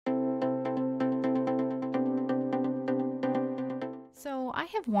So I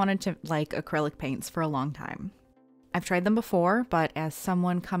have wanted to like acrylic paints for a long time. I've tried them before, but as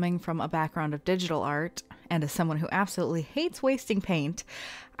someone coming from a background of digital art and as someone who absolutely hates wasting paint,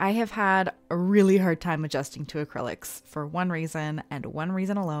 I have had a really hard time adjusting to acrylics for one reason and one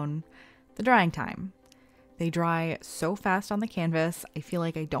reason alone: the drying time. They dry so fast on the canvas, I feel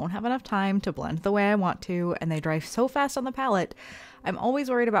like I don't have enough time to blend the way I want to, and they dry so fast on the palette. I'm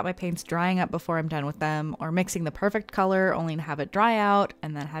always worried about my paints drying up before I'm done with them, or mixing the perfect color only to have it dry out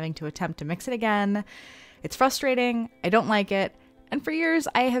and then having to attempt to mix it again. It's frustrating, I don't like it, and for years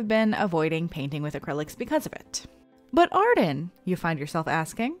I have been avoiding painting with acrylics because of it. But Arden, you find yourself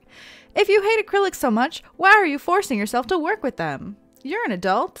asking, if you hate acrylics so much, why are you forcing yourself to work with them? You're an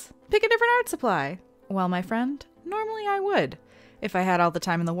adult. Pick a different art supply. Well, my friend, normally I would. If I had all the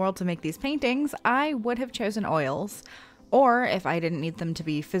time in the world to make these paintings, I would have chosen oils. Or if I didn't need them to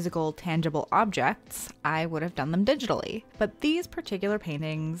be physical, tangible objects, I would have done them digitally. But these particular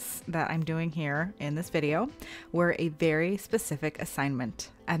paintings that I'm doing here in this video were a very specific assignment,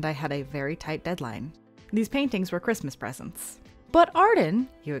 and I had a very tight deadline. These paintings were Christmas presents. But Arden,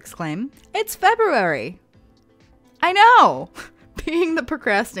 you exclaim, it's February! I know! Being the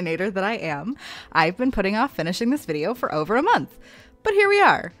procrastinator that I am, I've been putting off finishing this video for over a month. But here we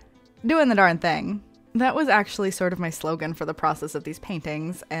are, doing the darn thing. That was actually sort of my slogan for the process of these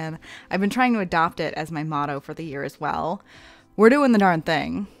paintings, and I've been trying to adopt it as my motto for the year as well. We're doing the darn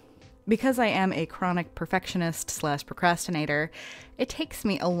thing. Because I am a chronic perfectionist / procrastinator, it takes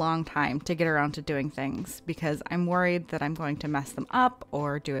me a long time to get around to doing things because I'm worried that I'm going to mess them up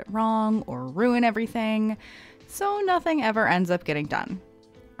or do it wrong or ruin everything. So nothing ever ends up getting done.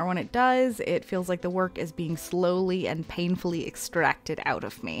 Or when it does, it feels like the work is being slowly and painfully extracted out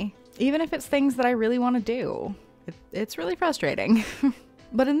of me. Even if it's things that I really want to do. It's really frustrating.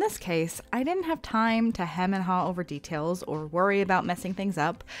 But in this case, I didn't have time to hem and haw over details or worry about messing things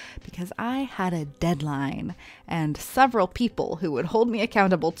up because I had a deadline and several people who would hold me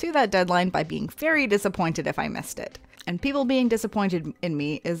accountable to that deadline by being very disappointed if I missed it. And people being disappointed in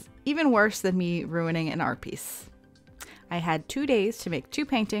me is even worse than me ruining an art piece. I had 2 days to make 2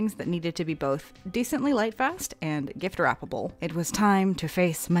 paintings that needed to be both decently lightfast and gift wrappable. It was time to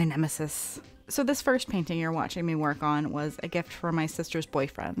face my nemesis. So this first painting you're watching me work on was a gift for my sister's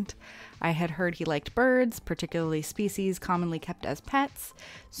boyfriend. I had heard he liked birds, particularly species commonly kept as pets,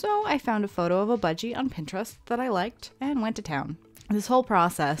 so I found a photo of a budgie on Pinterest that I liked and went to town. This whole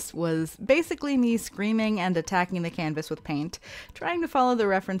process was basically me screaming and attacking the canvas with paint, trying to follow the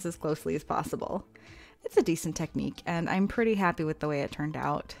reference as closely as possible. It's a decent technique, and I'm pretty happy with the way it turned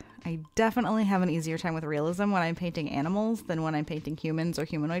out. I definitely have an easier time with realism when I'm painting animals than when I'm painting humans or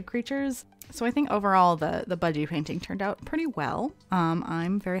humanoid creatures. So I think overall the budgie painting turned out pretty well.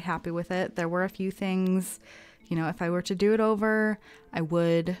 I'm very happy with it. There were a few things, if I were to do it over, I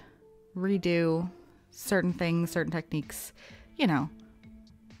would redo certain things, certain techniques.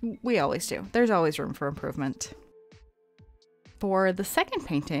 We always do. There's always room for improvement. For the second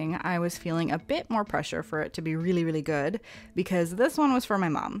painting, I was feeling a bit more pressure for it to be really, really good because this one was for my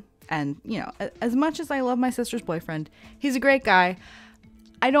mom. And, as much as I love my sister's boyfriend, he's a great guy.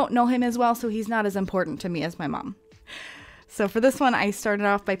 I don't know him as well, so he's not as important to me as my mom. So for this one, I started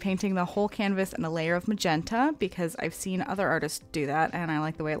off by painting the whole canvas in a layer of magenta because I've seen other artists do that and I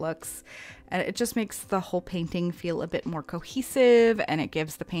like the way it looks. And it just makes the whole painting feel a bit more cohesive, and it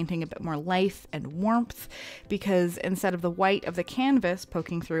gives the painting a bit more life and warmth because instead of the white of the canvas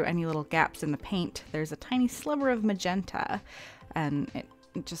poking through any little gaps in the paint, there's a tiny sliver of magenta, and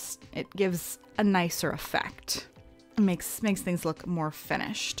it gives a nicer effect. It makes things look more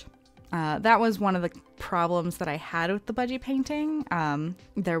finished. That was one of the problems that I had with the budgie painting.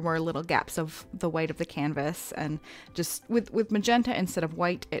 There were little gaps of the white of the canvas, and just with magenta instead of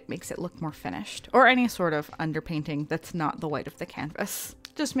white, it makes it look more finished. Or any sort of underpainting that's not the white of the canvas.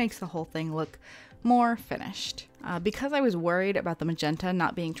 Just makes the whole thing look more finished. Because I was worried about the magenta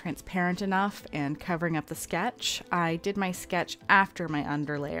not being transparent enough and covering up the sketch, I did my sketch after my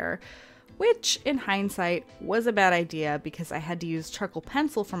underlayer, which in hindsight was a bad idea because I had to use charcoal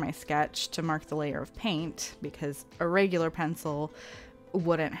pencil for my sketch to mark the layer of paint because a regular pencil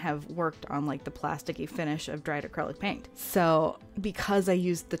wouldn't have worked on like the plasticky finish of dried acrylic paint. So because I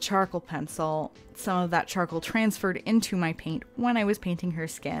used the charcoal pencil, some of that charcoal transferred into my paint when I was painting her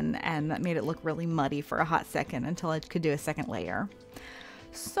skin, and that made it look really muddy for a hot second until I could do a second layer.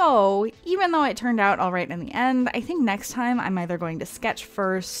 So even though it turned out all right in the end, I think next time I'm either going to sketch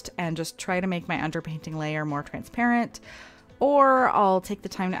first and just try to make my underpainting layer more transparent, or I'll take the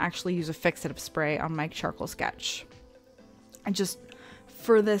time to actually use a fixative spray on my charcoal sketch.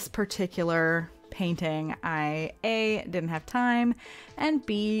 For this particular painting, I A, didn't have time, and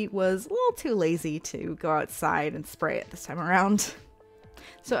B, was a little too lazy to go outside and spray it this time around.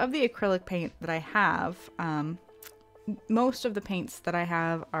 So of the acrylic paint that I have, most of the paints that I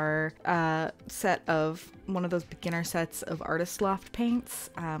have are a set of one of those beginner sets of artist Loft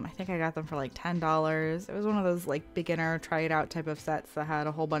paints. I think I got them for like $10. It was one of those like beginner try it out type of sets that had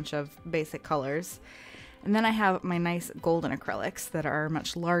a whole bunch of basic colors. And then I have my nice golden acrylics that are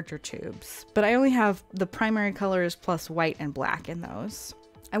much larger tubes, but I only have the primary colors plus white and black in those.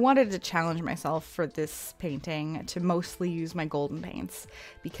 I wanted to challenge myself for this painting to mostly use my golden paints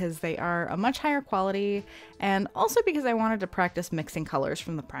because they are a much higher quality, and also because I wanted to practice mixing colors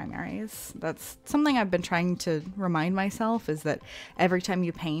from the primaries. That's something I've been trying to remind myself, is that every time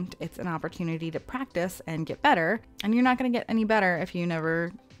you paint, it's an opportunity to practice and get better, and you're not going to get any better if you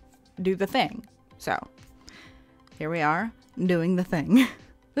never do the thing. So here we are, doing the thing.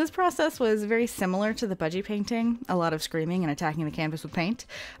 This process was very similar to the budgie painting, a lot of screaming and attacking the canvas with paint.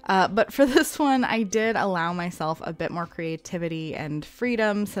 But for this one, I did allow myself a bit more creativity and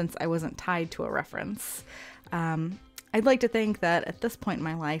freedom since I wasn't tied to a reference. I'd like to think that at this point in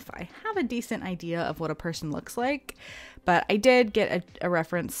my life, I have a decent idea of what a person looks like, but I did get a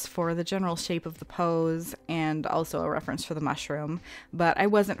reference for the general shape of the pose and also a reference for the mushroom, but I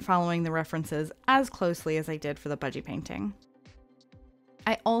wasn't following the references as closely as I did for the budgie painting.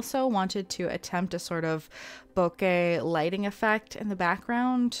 I also wanted to attempt a sort of bokeh lighting effect in the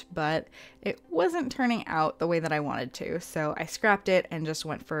background, but it wasn't turning out the way that I wanted to, so I scrapped it and just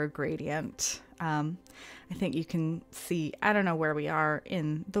went for a gradient. I think you can see, I don't know where we are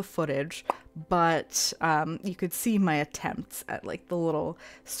in the footage, but you could see my attempts at like the little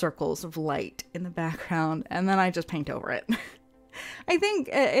circles of light in the background, and then I just paint over it. I think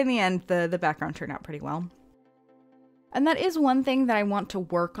in the end, the background turned out pretty well. And that is one thing that I want to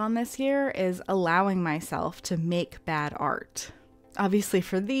work on this year, is allowing myself to make bad art. Obviously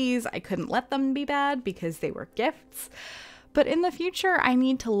for these, I couldn't let them be bad because they were gifts. But in the future, I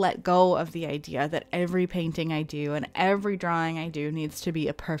need to let go of the idea that every painting I do and every drawing I do needs to be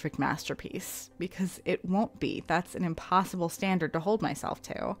a perfect masterpiece, because it won't be. That's an impossible standard to hold myself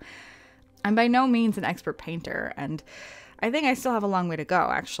to. I'm by no means an expert painter, and I think I still have a long way to go,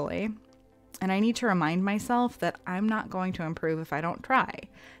 actually. And I need to remind myself that I'm not going to improve if I don't try.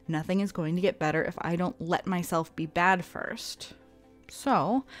 Nothing is going to get better if I don't let myself be bad first.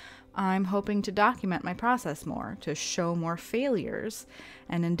 So I'm hoping to document my process more, to show more failures,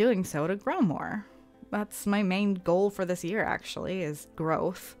 and in doing so, to grow more. That's my main goal for this year, actually, is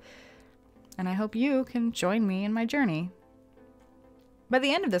growth. And I hope you can join me in my journey. By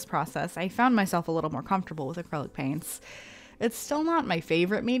the end of this process, I found myself a little more comfortable with acrylic paints. It's still not my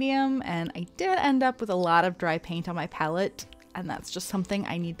favorite medium, and I did end up with a lot of dry paint on my palette, and that's just something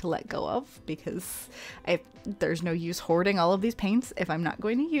I need to let go of, because there's no use hoarding all of these paints if I'm not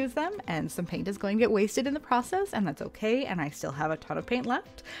going to use them, and some paint is going to get wasted in the process, and that's okay, and I still have a ton of paint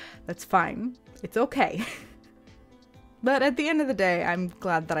left. That's fine. It's okay. But at the end of the day, I'm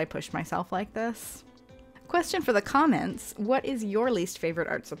glad that I pushed myself like this. Question for the comments: what is your least favorite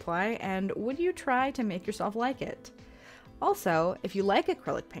art supply, and would you try to make yourself like it? Also, if you like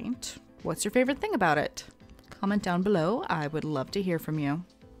acrylic paint, what's your favorite thing about it? Comment down below. I would love to hear from you.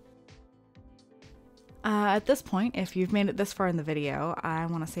 At this point, if you've made it this far in the video, I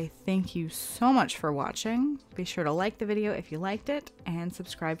want to say thank you so much for watching. Be sure to like the video if you liked it, and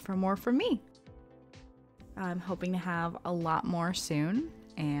subscribe for more from me. I'm hoping to have a lot more soon,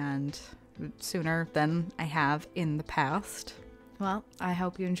 and sooner than I have in the past. Well, I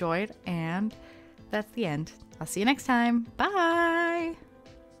hope you enjoyed, and that's the end. I'll see you next time. Bye!